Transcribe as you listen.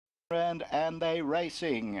and they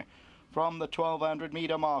racing from the 1200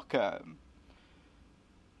 meter marker.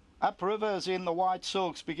 Up Rivers in the white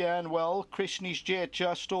silks began well. KRISHNIES Jet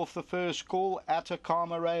just off the first call.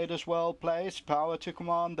 Atacama Raid as well placed. Power to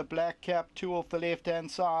Command, the black cap, 2 off the left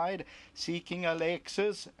hand side. Seeking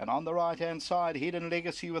Alexis, and on the right hand side Hidden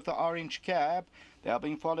Legacy with the orange cap. They're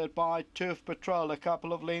being followed by Turf Patrol, a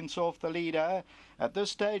couple of lengths off the leader. At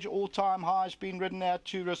this stage, all-time high has been ridden out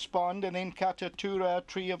to Respond, and then Katatura,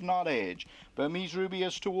 Tree of Knowledge. Burmese Ruby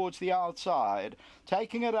is towards the outside.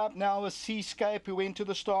 Taking it up now is Seascape, who went to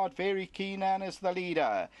the start very keen and is the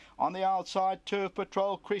leader. On the outside, Turf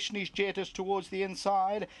Patrol, KRISHNIES Jet is towards the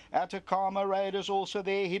inside. Atacama Raiders also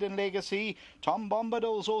there, Hidden Legacy. Tom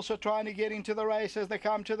Bombadil's also trying to get into the race as they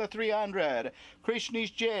come to the 300.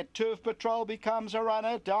 KRISHNIES Jet, Turf Patrol becomes a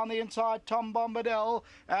runner. Down the inside, Tom Bombadil,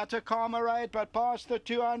 Atacama Raid, but past the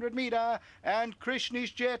 200 meter, and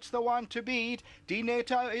KRISHNIES Jet's the one to beat.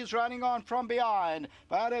 Dinetto is running on from behind,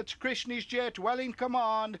 but it's KRISHNIES Jet well in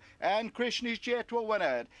command, and KRISHNIES Jet will win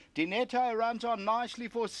it. Dinetto runs on nicely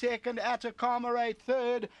for second, Atacama Raid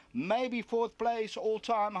third, maybe fourth place,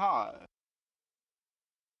 all-time high.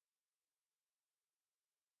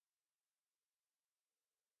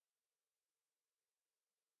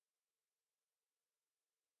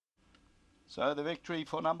 So the victory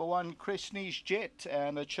for number 1, KRISHNIES Jet,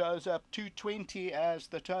 and it shows up 220 as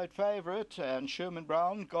the tote favourite, and Sherman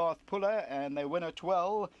Brown, Garth Puller, and they win it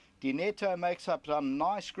well. Dinetto makes up some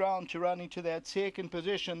nice ground to run into that second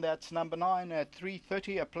position. That's number 9 at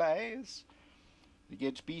 330 a place. He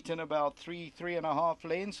gets beaten about 3.5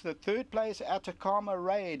 lengths. The third place, Atacama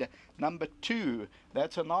Raid, number 2.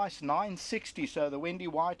 That's a nice 960, so the Wendy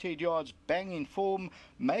Whitehead yards bang in form.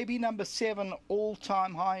 Maybe number 7,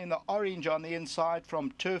 all-time high in the orange on the inside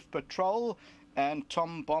from Turf Patrol and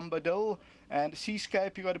Tom Bombadil. And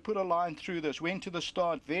Seascape, you got to put a line through this. Went to the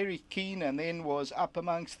start very keen and then was up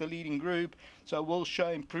amongst the leading group. So we'll show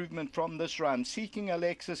improvement from this run. Seeking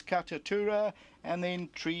Alexis, Katatura, and then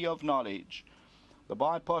Tree of Knowledge. The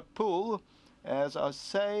bipod pool, as I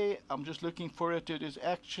say, I'm just looking for it, it is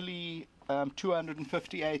actually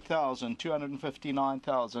 258,000,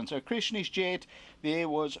 259,000. So KRISHNIES Jet, there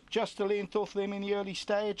was just a length off them in the early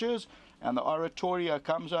stages, and the Oratorio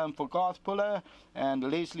comes home for Garth Puller and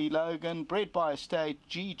Leslie Logan, bred by estate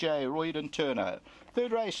GJ Royden Turner.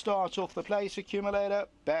 Third race starts off the place accumulator,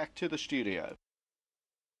 back to the studio.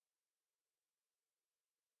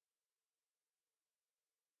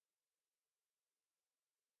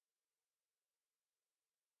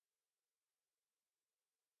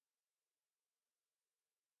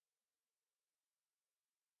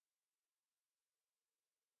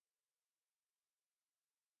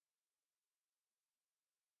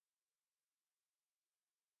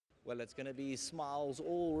 Well, it's going to be smiles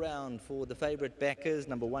all round for the favourite backers.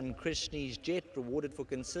 Number 1, KRISHNIES Jet, rewarded for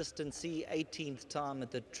consistency, 18th time at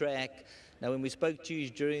the track. Now, when we spoke to you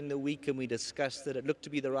during the week and we discussed it, it looked to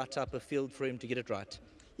be the right type of field for him to get it right.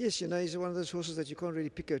 Yes, you know, he's one of those horses that you can't really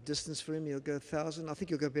pick a distance for him. He'll go 1,000. I think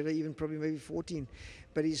he'll go better, even probably maybe 14.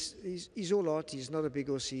 But he's all art. He's not a big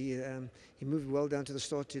horse. He moved well down to the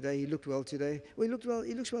start today. He looked well today. Well, he looked well.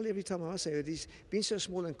 He looks well every time, I must say. But he's been so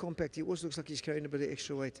small and compact. He always looks like he's carrying a bit of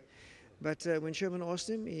extra weight. But when Sherman asked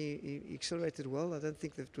him, he accelerated well. I don't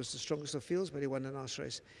think that it was the strongest of fields, but he won a nice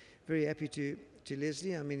race. Very happy to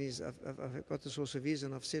Leslie. I mean, I've got this horse of his,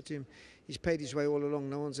 and I've said to him, he's paid his way all along.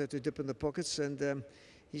 No one's had to dip in the pockets, and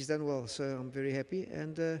he's done well. So I'm very happy.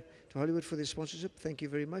 And to Hollywood for their sponsorship, thank you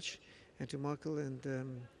very much. And to Michael and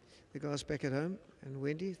the guys back at home, and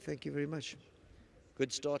Wendy, thank you very much.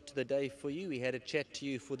 Good start to the day for you. We had a chat to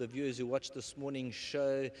you for the viewers who watched this morning's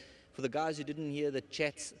show. For the guys who didn't hear the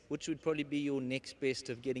chats, which would probably be your next best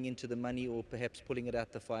of getting into the money or perhaps pulling it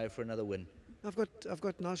out the fire for another win? I've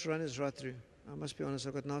got nice runners right through. I must be honest,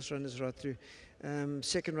 I've got nice runners right through.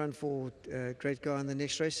 Second run for Great Guy in the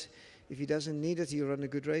next race. If he doesn't need it, he'll run a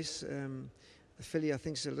good race. The filly, I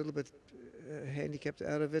think, is a little bit handicapped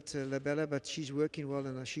out of it, Labella, but she's working well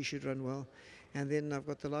and she should run well. And then I've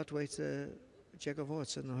got the lightweight Jack of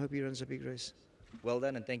Hearts, and I hope he runs a big race. Well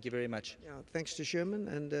done, and thank you very much. Yeah, thanks to Sherman,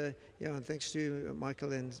 and and thanks to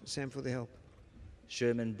Michael and Sam for the help.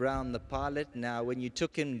 Sherman Brown, the pilot. Now, when you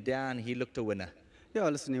took him down, he looked a winner. Yeah,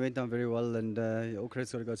 listen, he went down very well, and all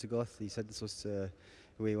credit's got to go to Garth. He said this was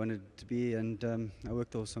where he wanted to be, and I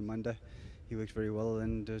worked also on Monday. He worked very well,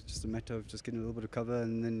 and just a matter of just getting a little bit of cover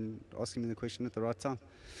and then asking me the question at the right time.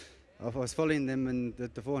 I was following them, and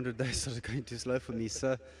the 400 days started going too slow for me.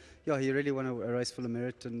 So, yeah, he really won a race full of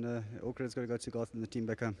merit, and all credit's got to go to Garth and the team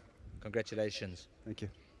back home. Congratulations. Thank you.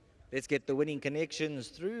 Let's get the winning connections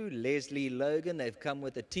through. Leslie Logan, they've come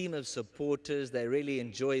with a team of supporters. They really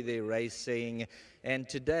enjoy their racing. And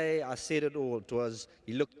today, I said it all. It was,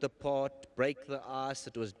 he looked the part, break the ice.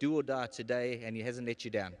 It was do or die today, and he hasn't let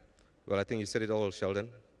you down. Well, I think you said it all, Sheldon.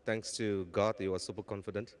 Thanks to God, he was super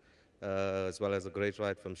confident, as well as a great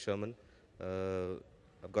ride from Sherman.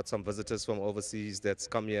 I've got some visitors from overseas that's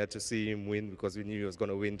come here to see him win because we knew he was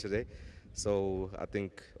going to win today. So I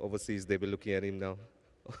think overseas, they'll be looking at him now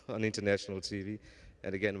on international TV.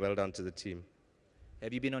 And again, well done to the team.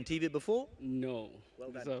 Have you been on TV before? No,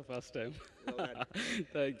 Well this done. is our first time. Well done.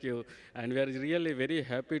 Thank you. And we are really very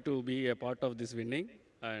happy to be a part of this winning,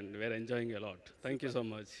 and we are enjoying a lot. Thank you so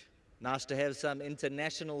much. Nice to have some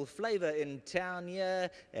international flavour in town here.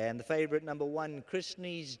 And the favourite number 1,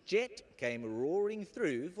 KRISHNIES Jet, came roaring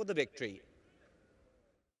through for the victory.